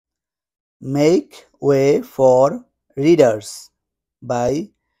Make Way for Readers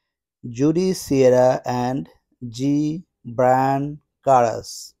by Judy and G. Brian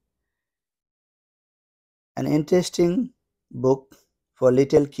Caras. An interesting book for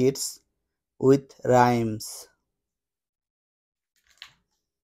little kids with rhymes.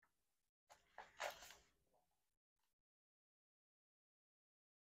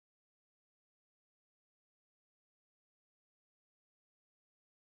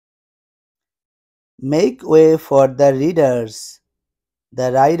 Make way for the readers,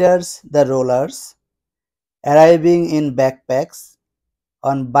 the riders, the rollers, arriving in backpacks,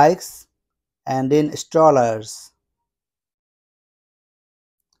 on bikes, and in strollers.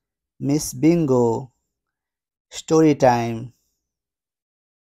 Miss Bingo, story time.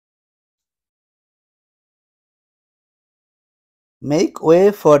 Make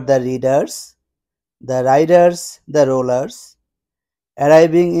way for the readers, the riders, the rollers,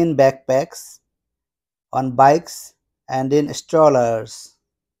 arriving in backpacks, on bikes, and in strollers.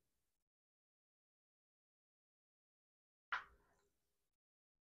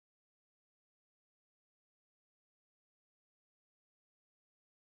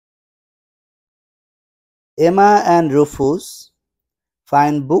 Emma and Rufus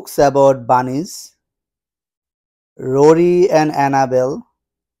find books about bunnies. Rory and Annabel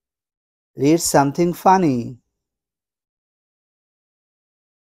read something funny.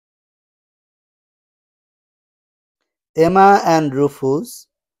 Emma and Rufus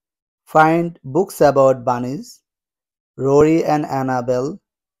find books about bunnies. Rory and Annabel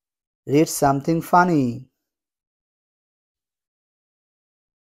read something funny.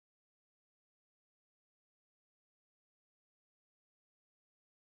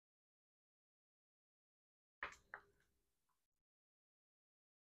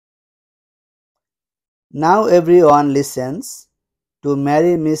 Now everyone listens to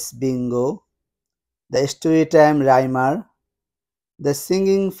Merry Miss Bingo, the storytime rhymer, the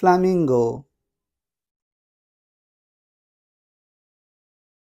singing flamingo.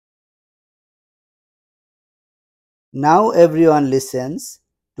 Now everyone listens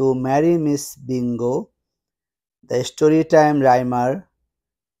to Merry Miss Bingo, the storytime rhymer,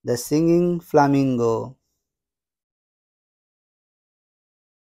 the singing flamingo.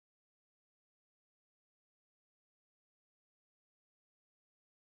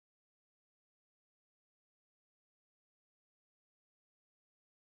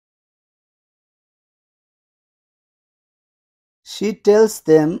 She tells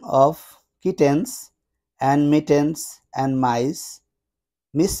them of kittens and mittens and mice,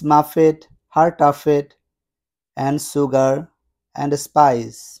 Miss Muffet, her tuffet, and sugar and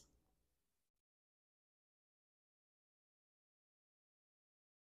spice.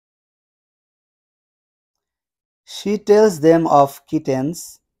 She tells them of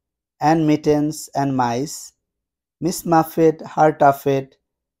kittens and mittens and mice, Miss Muffet, her tuffet,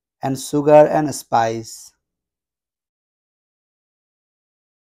 and sugar and spice.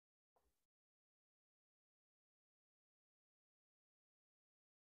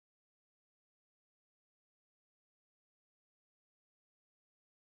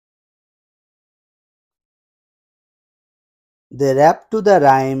 They rap to the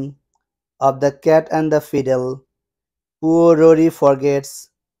rhyme of the cat and the fiddle. Poor Rory forgets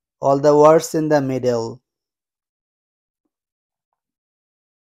all the words in the middle.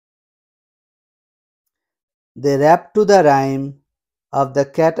 They rap to the rhyme of the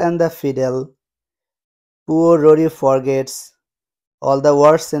cat and the fiddle. Poor Rory forgets all the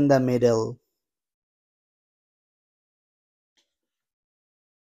words in the middle.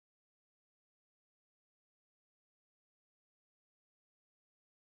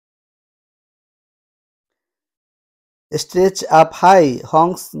 Stretch up high,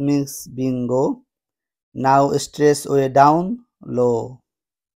 honks Miss Bingo. Now stretch way down low.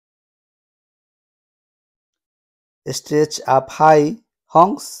 Stretch up high,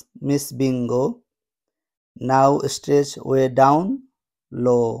 honks Miss Bingo. Now stretch way down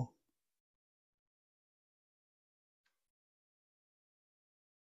low.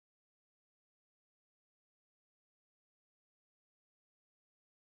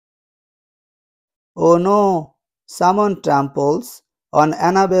 Oh no, someone tramples on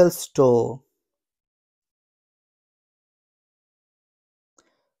Annabel's toe.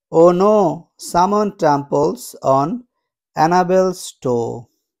 Oh no, someone tramples on Annabel's toe.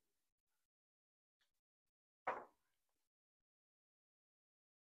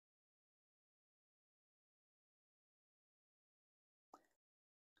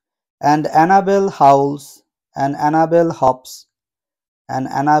 And Annabel howls, and Annabel hops, and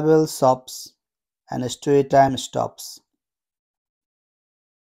Annabel sobs, and story time stops.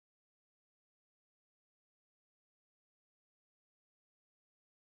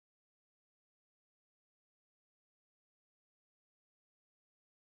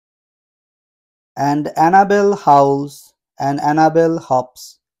 And Annabelle howls, and Annabelle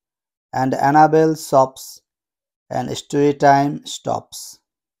hops, and Annabelle sobs, and story time stops.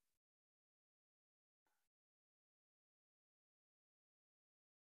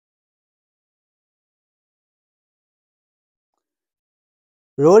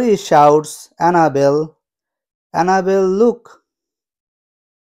 Rory shouts, Annabelle, Annabelle, look!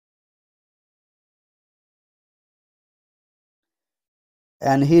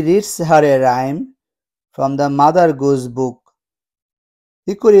 And he reads her a rhyme from the Mother Goose book.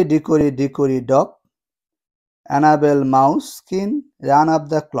 Hickory dickory dickory dock, Annabelle mouse skin ran up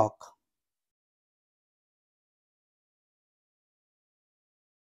the clock.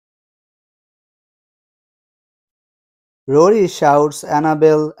 Rory shouts,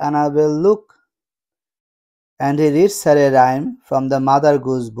 Annabelle, Annabelle, look! And he reads her a rhyme from the Mother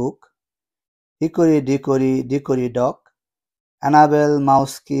Goose book. Hickory dickory dickory dock, Annabelle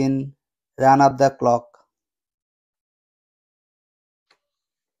mouse skin ran up the clock.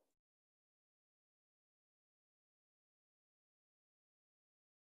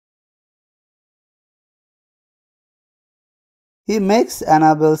 He makes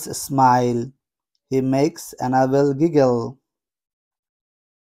Annabelle smile. He makes Annabelle giggle.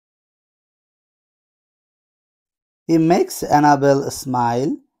 He makes Annabelle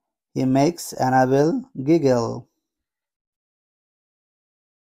smile. He makes Annabelle giggle.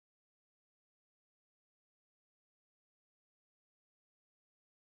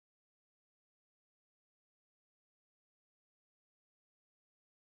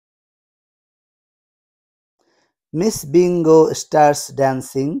 Miss Bingo starts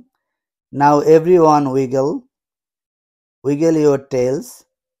dancing. Now everyone wiggle. Wiggle your tails.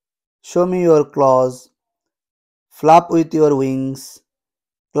 Show me your claws. Flap with your wings.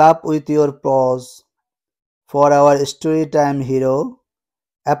 Clap with your paws. For our storytime hero.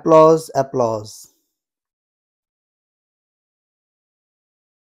 Applause, applause.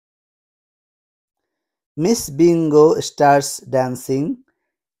 Miss Bingo starts dancing.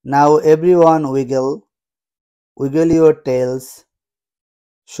 Now everyone wiggle. Wiggle your tails.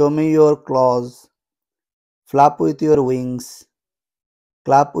 Show me your claws. Flap with your wings.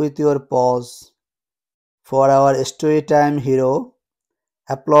 Clap with your paws. For our storytime hero.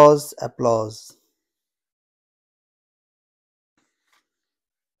 Applause, applause.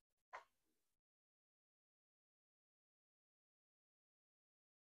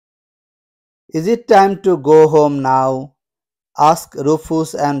 Is it time to go home now? Ask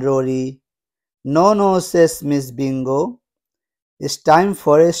Rufus and Rory. No, no, says Miss Bingo. It's time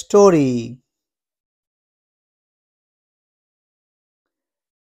for a story.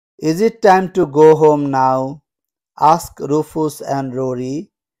 Is it time to go home now? Ask Rufus and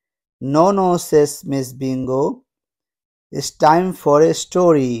Rory. No, no, says Miss Bingo. It's time for a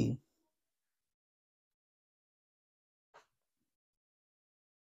story.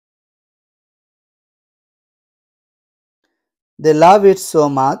 They love it so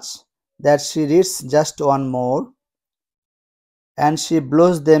much that she reads just one more, and she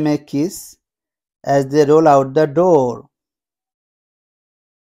blows them a kiss as they roll out the door.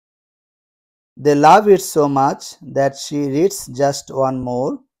 They love it so much that she reads just one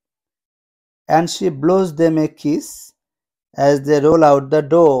more, and she blows them a kiss as they roll out the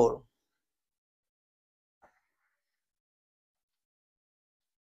door.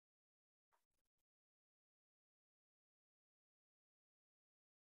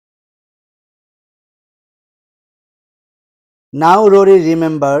 Now Rory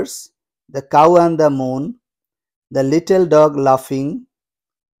remembers the cow and the moon, the little dog laughing,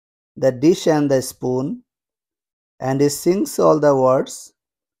 the dish and the spoon, and he sings all the words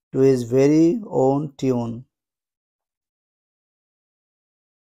to his very own tune.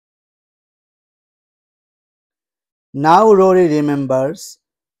 Now Rory remembers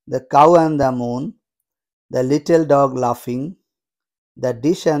the cow and the moon, the little dog laughing, the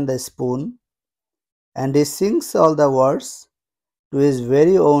dish and the spoon, and he sings all the words to his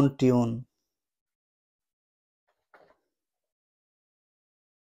very own tune.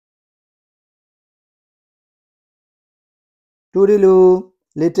 Toodaloo,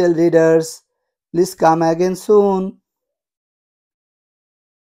 little readers, please come again soon.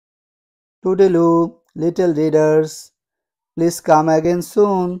 Toodaloo, little readers, please come again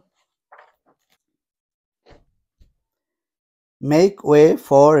soon. Make Way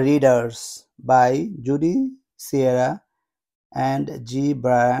for Readers by Judy, Sierra, and G.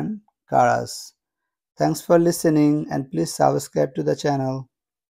 Brian Caras. Thanks for listening and please subscribe to the channel.